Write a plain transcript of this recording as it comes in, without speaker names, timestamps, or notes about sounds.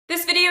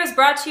video is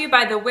brought to you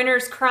by The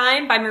Winner's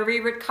Crime by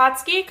Marie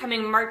Rutkotsky,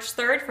 coming March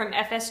 3rd from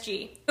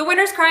FSG. The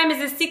Winner's Crime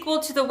is a sequel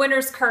to The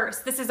Winner's Curse.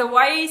 This is a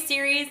YA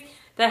series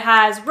that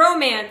has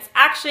romance,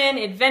 action,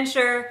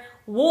 adventure,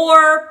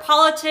 war,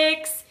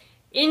 politics,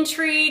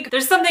 intrigue.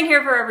 There's something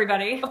here for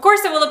everybody. Of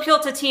course it will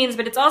appeal to teens,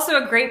 but it's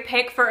also a great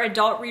pick for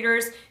adult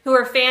readers who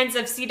are fans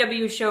of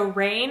CW show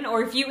Reign,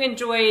 or if you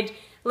enjoyed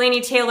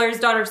Laini Taylor's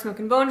Daughter of Smoke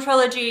and Bone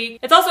trilogy.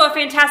 It's also a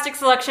fantastic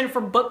selection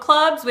for book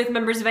clubs with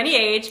members of any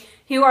age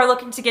who are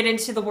looking to get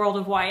into the world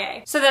of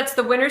YA. So that's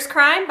The Winner's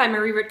Crime by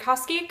Marie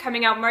Rutkotsky,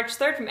 coming out March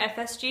 3rd from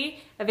FSG,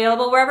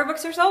 available wherever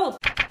books are sold.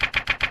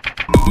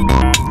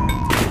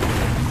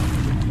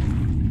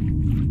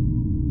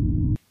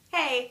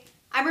 Hey,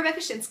 I'm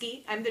Rebecca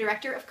Shinsky. I'm the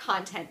director of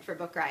content for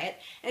Book Riot,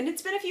 and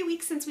it's been a few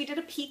weeks since we did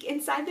a peek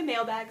inside the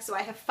mailbag, so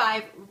I have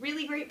 5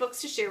 really great books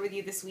to share with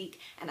you this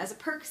week, and as a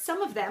perk,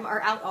 some of them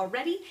are out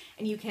already,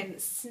 and you can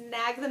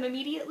snag them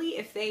immediately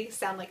if they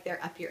sound like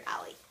they're up your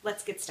alley.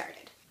 Let's get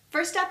started.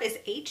 First up is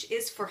H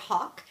is for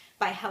Hawk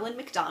by Helen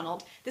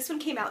McDonald. This one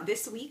came out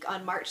this week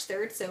on March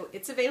 3rd, so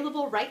it's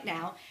available right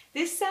now.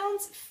 This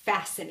sounds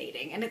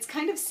fascinating, and it's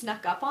kind of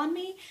snuck up on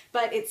me,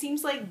 but it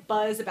seems like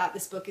buzz about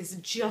this book is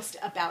just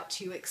about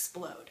to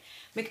explode.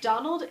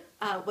 McDonald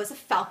was a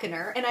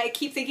falconer, and I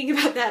keep thinking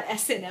about that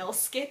SNL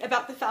skit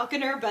about the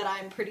falconer, but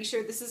I'm pretty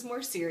sure this is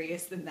more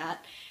serious than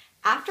that.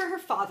 After her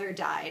father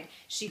died,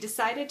 she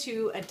decided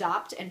to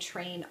adopt and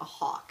train a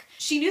hawk.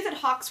 She knew that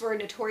hawks were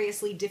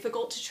notoriously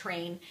difficult to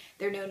train.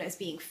 They're known as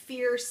being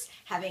fierce,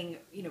 having,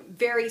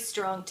 very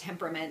strong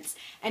temperaments,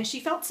 and she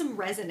felt some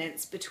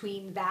resonance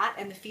between that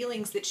and the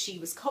feelings that she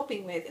was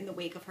coping with in the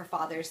wake of her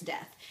father's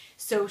death.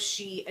 So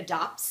she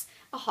adopts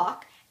a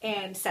hawk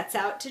and sets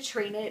out to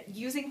train it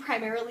using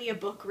primarily a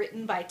book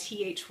written by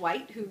T.H.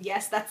 White, who,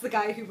 yes, that's the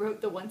guy who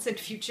wrote The Once and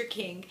Future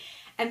King,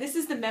 and this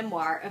is the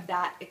memoir of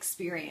that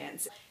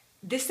experience.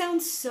 This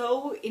sounds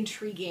so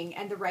intriguing,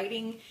 and the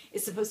writing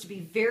is supposed to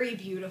be very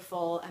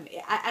beautiful.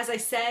 As I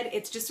said,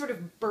 it's just sort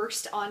of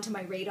burst onto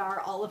my radar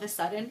all of a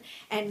sudden,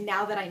 and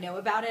now that I know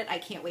about it, I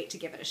can't wait to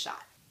give it a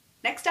shot.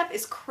 Next up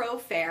is Crow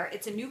Fair.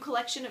 It's a new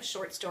collection of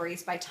short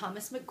stories by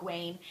Thomas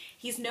McGuane.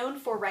 He's known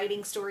for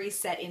writing stories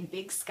set in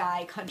big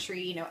sky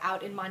country,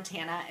 out in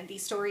Montana, and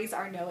these stories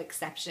are no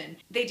exception.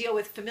 They deal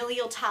with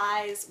familial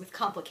ties, with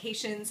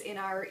complications in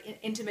our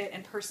intimate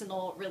and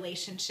personal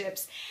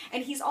relationships,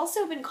 and he's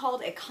also been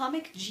called a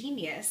comic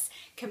genius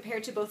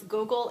compared to both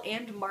Gogol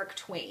and Mark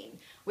Twain,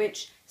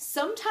 which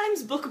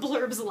sometimes book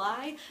blurbs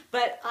lie,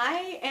 but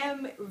I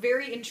am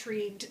very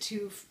intrigued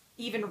to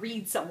even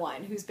read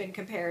someone who's been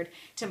compared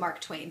to Mark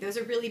Twain. Those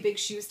are really big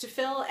shoes to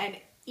fill, and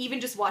even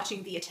just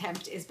watching the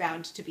attempt is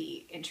bound to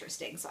be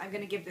interesting, so I'm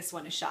going to give this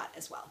one a shot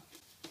as well.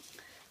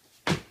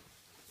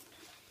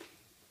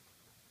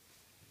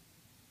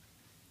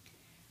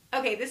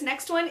 Okay, this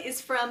next one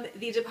is from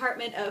the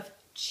Department of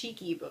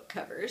Cheeky Book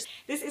Covers.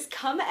 This is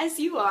Come As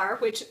You Are,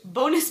 which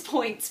bonus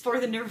points for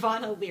the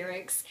Nirvana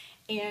lyrics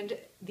and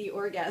the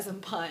orgasm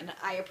pun.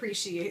 I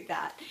appreciate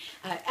that.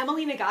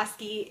 Emily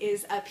Nagoski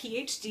is a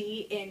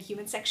PhD in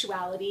human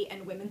sexuality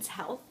and women's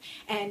health,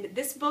 and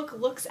this book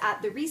looks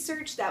at the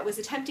research that was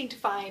attempting to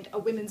find a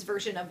women's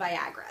version of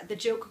Viagra. The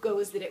joke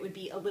goes that it would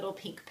be a little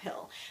pink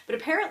pill, but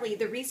apparently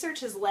the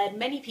research has led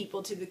many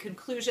people to the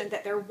conclusion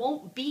that there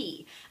won't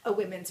be a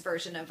women's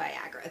version of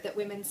Viagra, that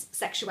women's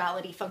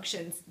sexuality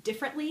functions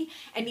differently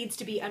and needs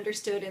to be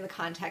understood in the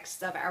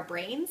context of our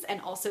brains,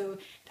 and also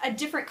a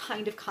different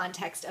kind of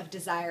context of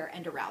desire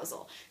and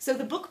arousal. So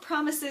the book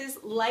promises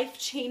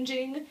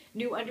life-changing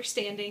new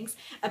understandings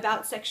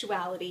about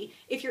sexuality.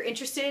 If you're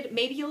interested,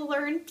 maybe you'll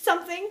learn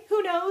something.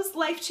 Who knows?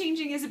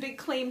 Life-changing is a big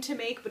claim to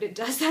make, but it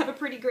does have a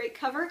pretty great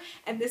cover,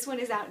 and this one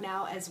is out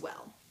now as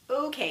well.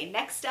 Okay,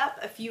 next up,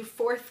 a few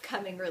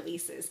forthcoming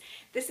releases.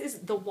 This is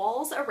The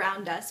Walls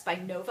Around Us by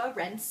Nova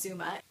Ren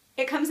Suma.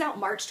 It comes out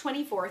March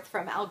 24th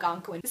from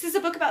Algonquin. This is a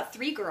book about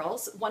 3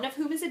 girls, one of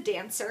whom is a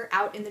dancer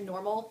out in the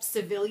normal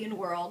civilian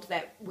world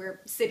that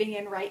we're sitting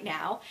in right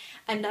now.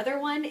 Another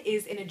one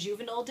is in a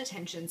juvenile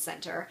detention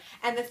center.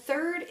 And the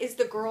third is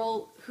the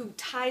girl who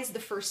ties the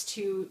first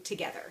 2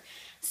 together.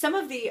 Some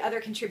of the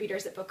other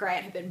contributors at Book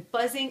Riot have been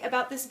buzzing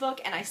about this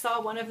book, and I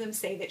saw one of them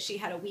say that she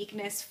had a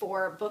weakness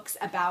for books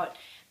about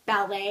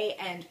ballet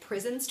and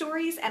prison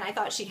stories, and I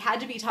thought she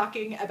had to be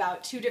talking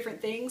about 2 different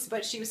things,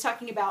 but she was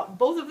talking about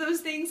both of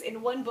those things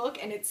in one book,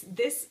 and it's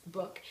this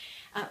book.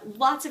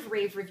 Lots of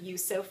rave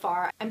reviews so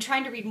far. I'm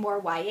trying to read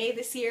more YA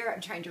this year.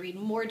 I'm trying to read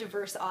more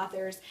diverse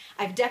authors.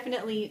 I've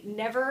definitely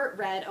never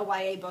read a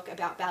YA book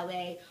about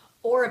ballet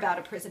or about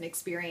a prison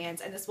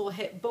experience, and this will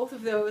hit both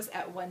of those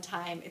at one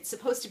time. It's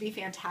supposed to be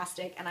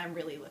fantastic, and I'm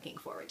really looking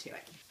forward to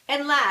it.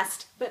 And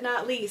last but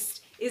not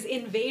least is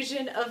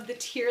Invasion of the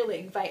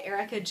Tierling by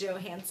Erica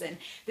Johansson.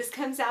 This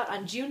comes out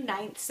on June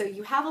 9th, so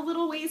you have a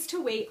little ways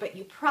to wait, but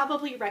you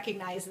probably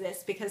recognize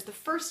this because the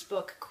first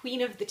book,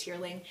 Queen of the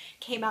Tierling,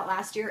 came out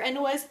last year and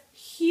was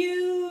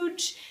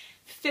huge,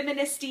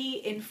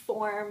 feministy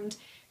informed,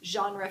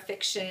 genre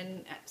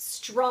fiction,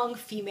 strong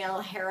female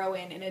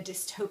heroine in a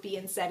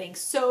dystopian setting.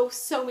 So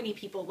many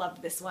people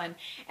loved this one.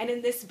 And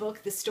in this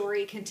book, the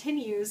story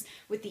continues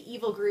with the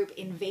evil group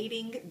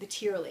invading the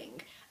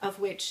Tierling, of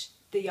which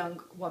the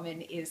young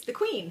woman is the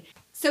queen.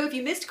 So if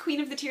you missed Queen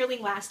of the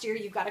Tierling last year,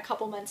 you've got a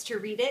couple months to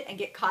read it and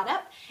get caught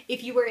up.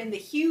 If you were in the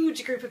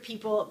huge group of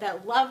people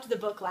that loved the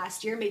book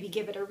last year, maybe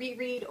give it a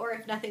reread, or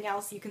if nothing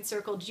else, you can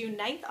circle June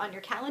 9th on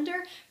your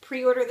calendar,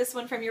 pre-order this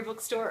one from your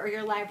bookstore or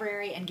your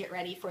library, and get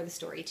ready for the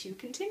story to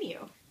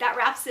continue. That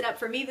wraps it up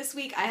for me this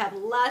week. I have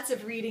lots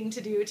of reading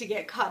to do to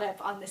get caught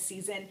up on this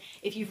season.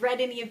 If you've read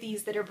any of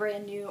these that are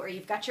brand new, or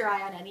you've got your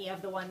eye on any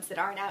of the ones that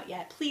aren't out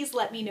yet, please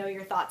let me know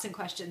your thoughts and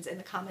questions in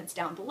the comments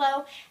down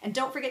below. And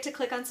don't forget to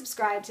click on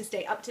subscribe to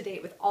stay up to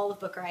date with all of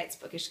Book Riot's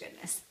bookish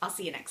goodness. I'll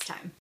see you next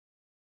time.